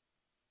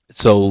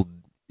 So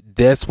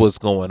that's what's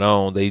going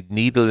on. They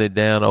needled it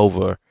down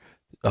over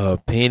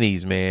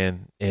pennies,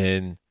 man.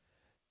 And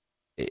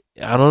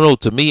I don't know.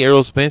 To me,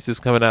 Errol Spence is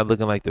coming out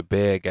looking like the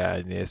bad guy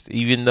in this,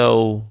 even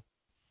though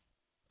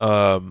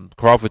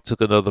Crawford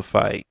took another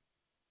fight.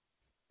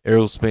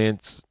 Errol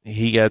Spence,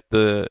 he got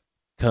the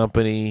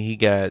company, he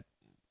got,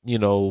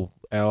 Al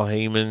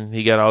Heyman,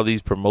 he got all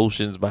these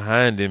promotions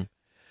behind him,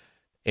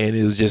 and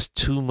it was just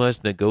too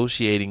much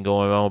negotiating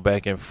going on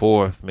back and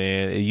forth,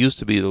 man. It used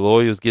to be the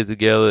lawyers get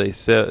together,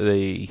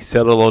 they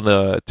settle on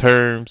the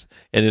terms,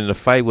 and then the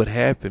fight would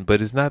happen.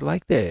 But it's not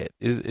like that.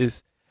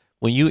 It's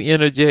when you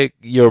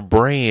interject your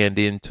brand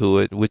into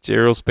it, which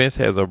Errol Spence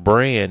has a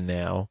brand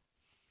now,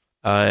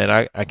 and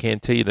I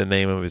can't tell you the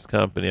name of his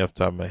company off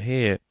the top of my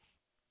head.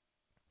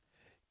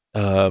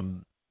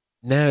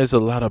 now it's a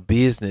lot of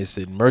business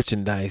and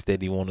merchandise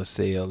that he want to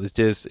sell.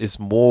 It's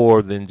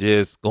more than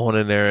just going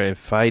in there and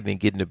fighting and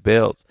getting the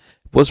belts.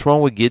 What's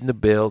wrong with getting the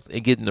belts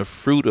and getting the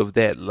fruit of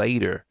that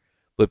later,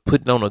 but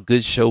putting on a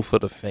good show for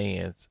the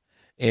fans?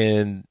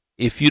 And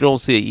if you don't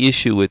see an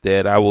issue with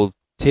that, I will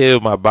tell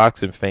my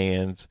boxing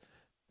fans,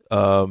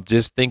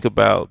 just think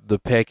about the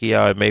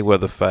Pacquiao and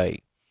Mayweather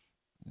fight.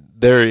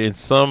 There in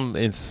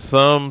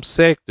some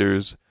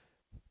sectors,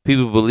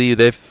 people believe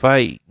that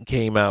fight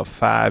came out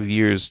 5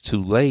 years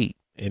too late,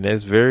 and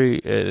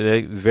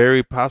that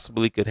very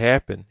possibly could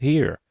happen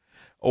here,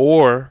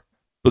 or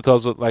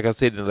because like I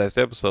said in the last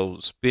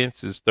episode,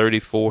 Spence is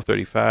 34,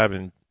 35,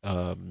 and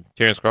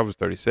Terrence Crawford's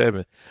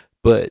 37,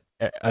 but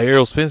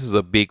Errol Spence is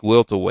a big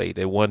welterweight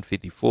at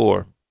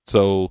 154,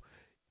 so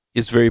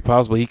it's very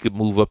possible he could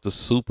move up to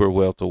super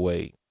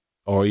welterweight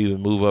or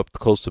even move up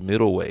close to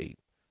middleweight.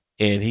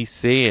 And he's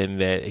saying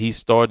that he's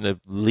starting to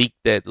leak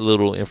that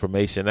little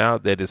information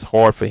out that it's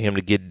hard for him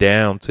to get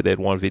down to that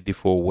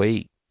 154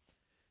 weight.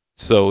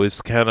 So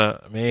it's kind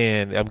of,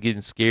 man, I'm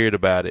getting scared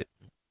about it.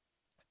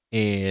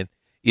 And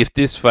if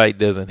this fight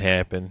doesn't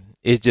happen,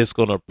 it's just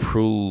going to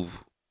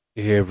prove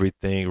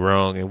everything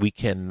wrong. And we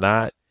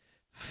cannot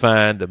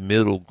find a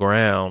middle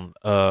ground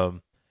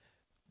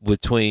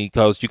between,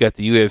 because you got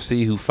the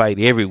UFC who fight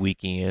every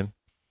weekend,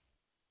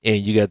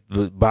 and you got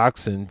the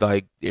boxing.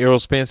 Like Errol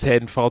Spence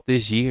hadn't fought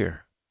this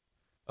year.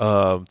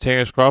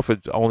 Terrence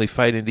Crawford only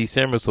fight in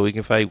December, so he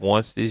can fight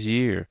once this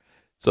year.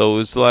 So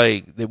it's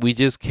like that we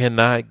just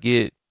cannot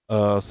get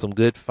some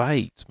good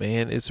fights,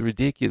 man. It's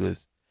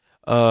ridiculous.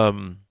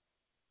 Um,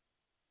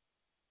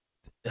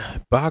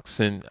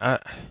 Boxing,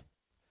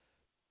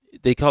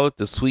 they call it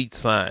the sweet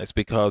science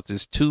because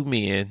it's two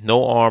men,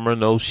 no armor,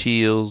 no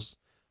shields.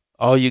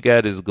 All you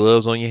got is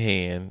gloves on your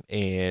hand,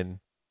 and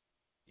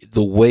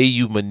the way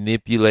you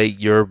manipulate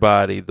your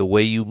body, the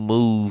way you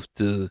move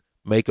to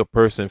make a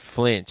person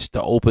flinch,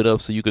 to open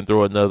up so you can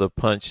throw another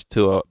punch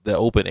to the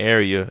open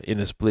area in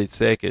a split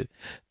second.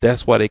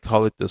 That's why they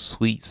call it the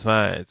sweet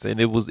science.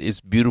 And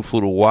it's beautiful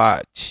to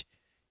watch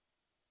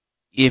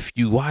if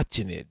you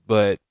watching it,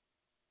 but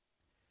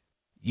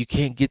you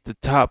can't get the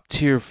top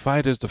tier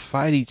fighters to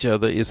fight each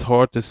other. It's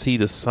hard to see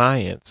the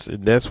science.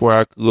 And that's where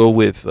I go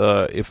with,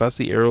 if I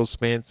see Errol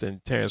Spence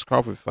and Terrence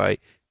Crawford fight,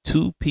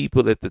 two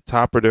people at the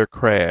top of their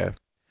craft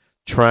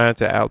trying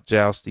to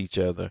outjoust each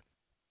other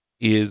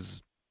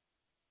is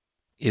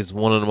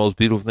one of the most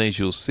beautiful things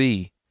you'll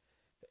see.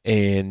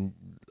 And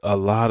a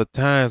lot of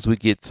times we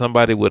get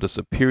somebody with a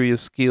superior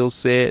skill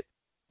set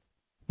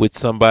with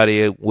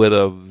somebody with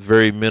a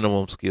very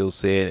minimum skill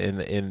set,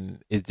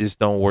 and it just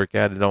don't work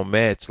out. It don't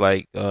match.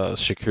 Like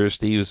Shakur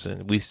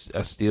Stevenson,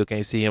 I still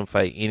can't see him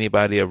fight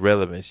anybody of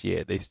relevance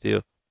yet. They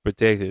still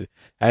protected.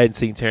 I hadn't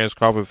seen Terrence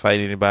Crawford fight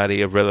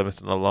anybody of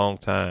relevance in a long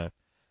time.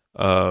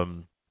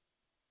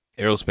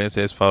 Errol Spence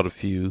has fought a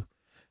few.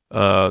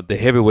 The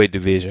heavyweight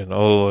division,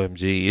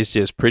 OMG, it's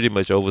just pretty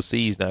much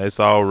overseas now. It's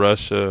all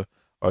Russia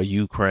or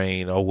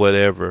Ukraine or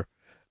whatever.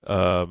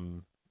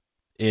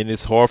 And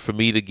it's hard for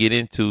me to get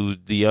into.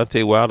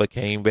 Deontay Wilder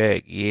came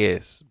back,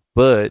 yes,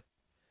 but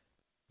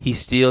he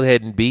still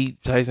hadn't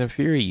beat Tyson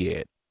Fury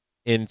yet.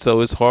 And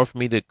so it's hard for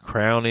me to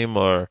crown him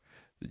or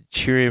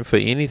cheer him for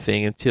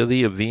anything until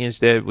he avenged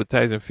that with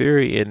Tyson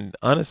Fury. And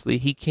honestly,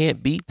 he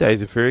can't beat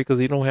Tyson Fury because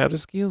he don't have the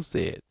skill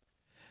set.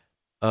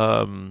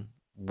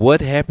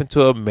 What happened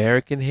to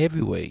American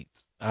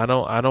heavyweights? I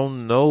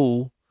don't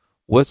know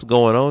what's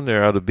going on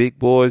there. Are the big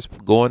boys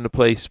going to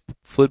play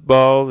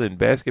football and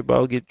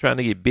basketball, trying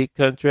to get big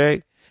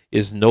contract?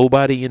 Is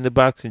nobody in the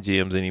boxing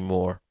gyms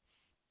anymore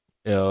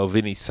of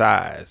any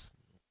size?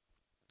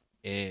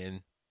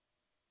 And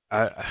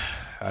I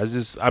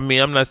mean,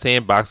 I'm not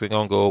saying boxing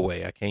gonna go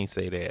away. I can't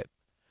say that,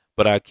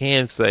 but I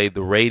can say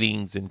the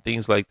ratings and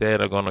things like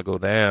that are gonna go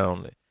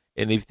down.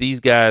 And if these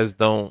guys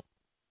don't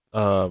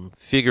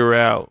figure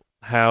out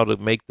how to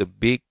make the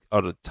big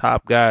or the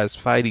top guys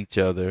fight each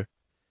other,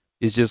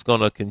 it's just going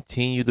to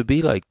continue to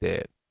be like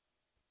that.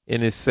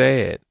 And it's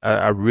sad.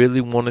 I really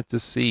wanted to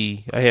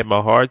see, I had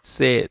my heart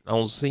set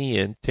on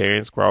seeing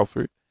Terrence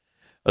Crawford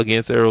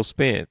against Errol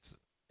Spence.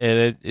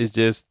 And it's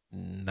just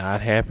not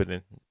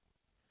happening.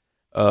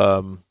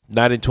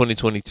 Not in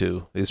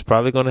 2022. It's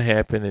probably going to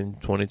happen in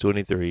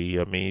 2023.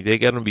 I mean, they're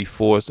going to be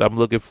forced. I'm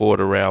looking forward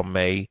around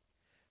May,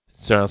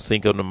 around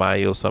Cinco de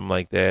Mayo, something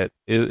like that.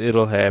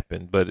 It'll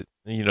happen. But,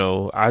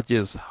 I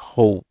just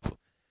hope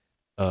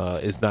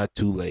it's not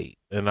too late.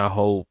 And I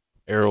hope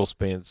Errol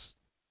Spence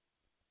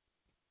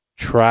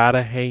try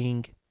to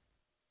hang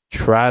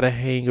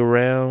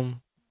around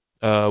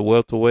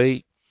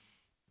welterweight.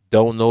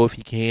 Don't know if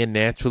he can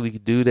naturally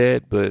do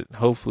that, but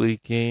hopefully he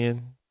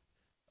can.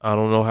 I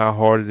don't know how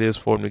hard it is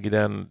for him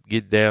to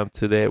get down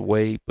to that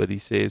weight, but he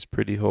says it's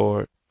pretty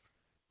hard.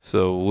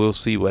 So we'll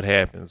see what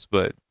happens.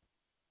 But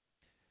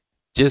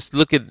just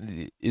look at,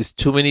 it's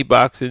too many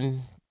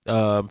boxing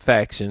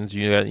factions.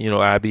 You got,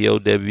 IBO,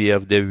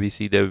 WBF,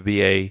 WBC,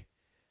 WBA.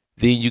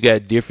 Then you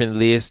got different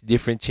lists,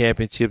 different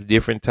championships,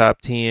 different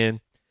top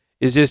 10.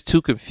 It's just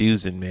too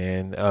confusing,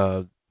 man.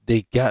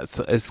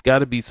 it's got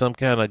to be some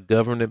kind of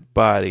governing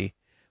body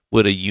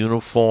with a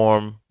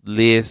uniform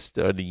list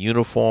or the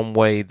uniform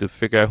way to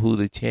figure out who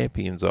the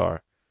champions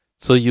are,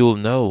 so you'll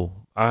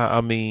know.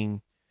 I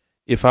mean,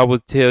 if I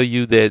would tell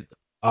you that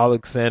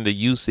Alexander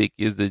Usyk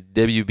is the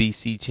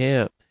WBC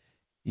champ,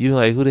 you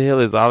like, who the hell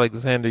is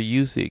Alexander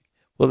Usyk?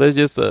 Well, there's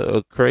just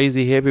a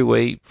crazy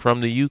heavyweight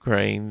from the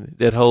Ukraine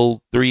that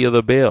holds three of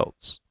the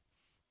belts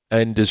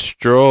and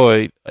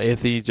destroyed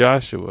Anthony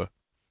Joshua.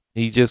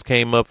 He just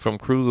came up from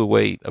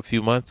cruiserweight a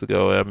few months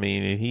ago. I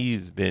mean, and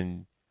he's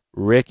been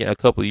wrecking a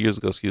couple of years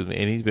ago, excuse me,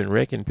 and he's been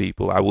wrecking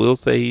people. I will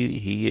say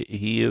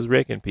he is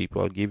wrecking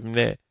people. I'll give him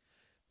that.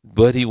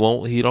 But he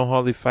don't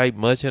hardly fight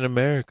much in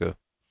America.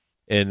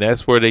 And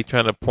that's where they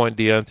trying to point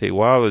Deontay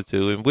Wilder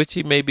to, in which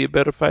he may be a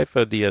better fight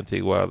for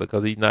Deontay Wilder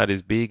because he's not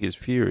as big as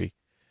Fury.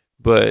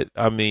 But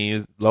I mean,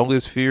 as long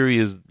as Fury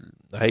is,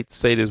 I hate to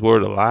say this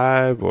word,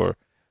 alive or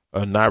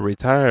not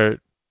retired,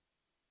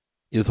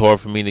 it's hard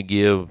for me to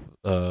give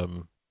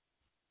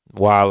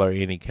Wilder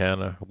any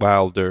kind of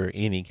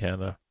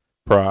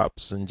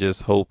props and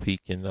just hope he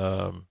can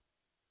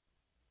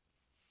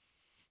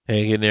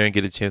hang in there and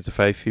get a chance to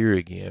fight Fury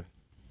again.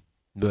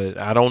 But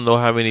I don't know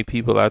how many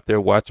people out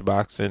there watch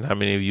boxing, how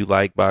many of you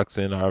like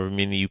boxing, however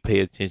many of you pay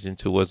attention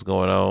to what's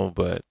going on,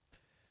 but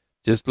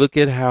just look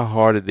at how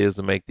hard it is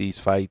to make these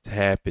fights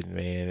happen,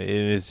 man. And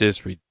it's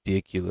just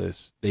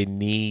ridiculous. They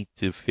need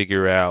to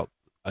figure out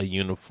a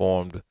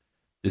uniformed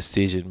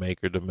decision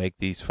maker to make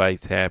these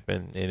fights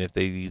happen. And if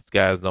these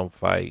guys don't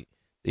fight,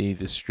 they need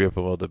to strip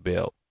them of the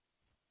belt.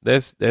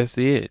 That's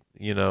it.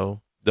 You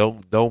know,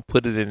 don't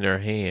put it in their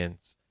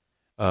hands,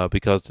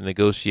 because the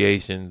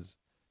negotiations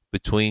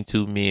between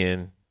two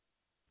men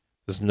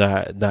is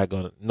not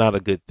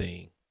a good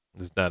thing.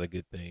 It's not a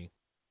good thing.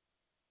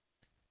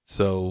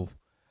 So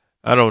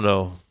I don't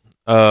know.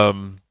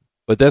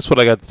 But that's what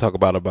I got to talk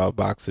about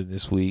boxing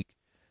this week.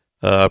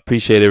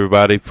 Appreciate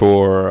everybody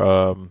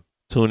for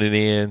tuning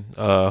in.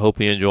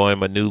 Hope you're enjoying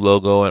my new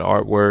logo and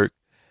artwork.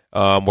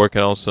 I'm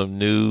working on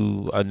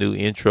a new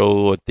intro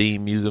or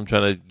theme music. I'm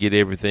trying to get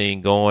everything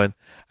going.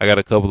 I got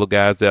a couple of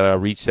guys that I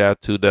reached out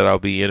to that I'll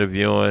be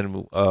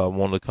interviewing,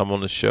 want to come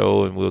on the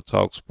show and we'll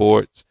talk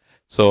sports.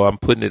 So I'm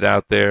putting it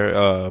out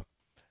there.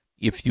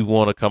 If you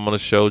want to come on the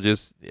show,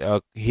 just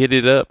hit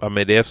it up. I'm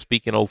at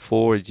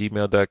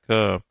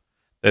fspeaking04@gmail.com.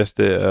 That's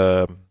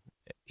the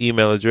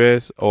email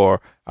address.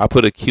 Or I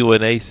put a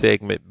Q&A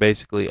segment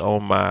basically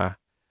on my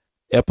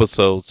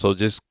episode. So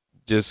just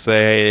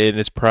say, hey, and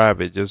it's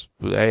private. Just,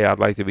 hey, I'd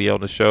like to be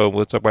on the show, and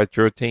we'll talk about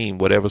your team,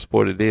 whatever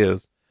sport it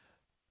is.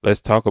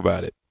 Let's talk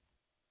about it.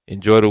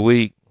 Enjoy the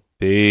week.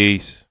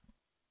 Peace.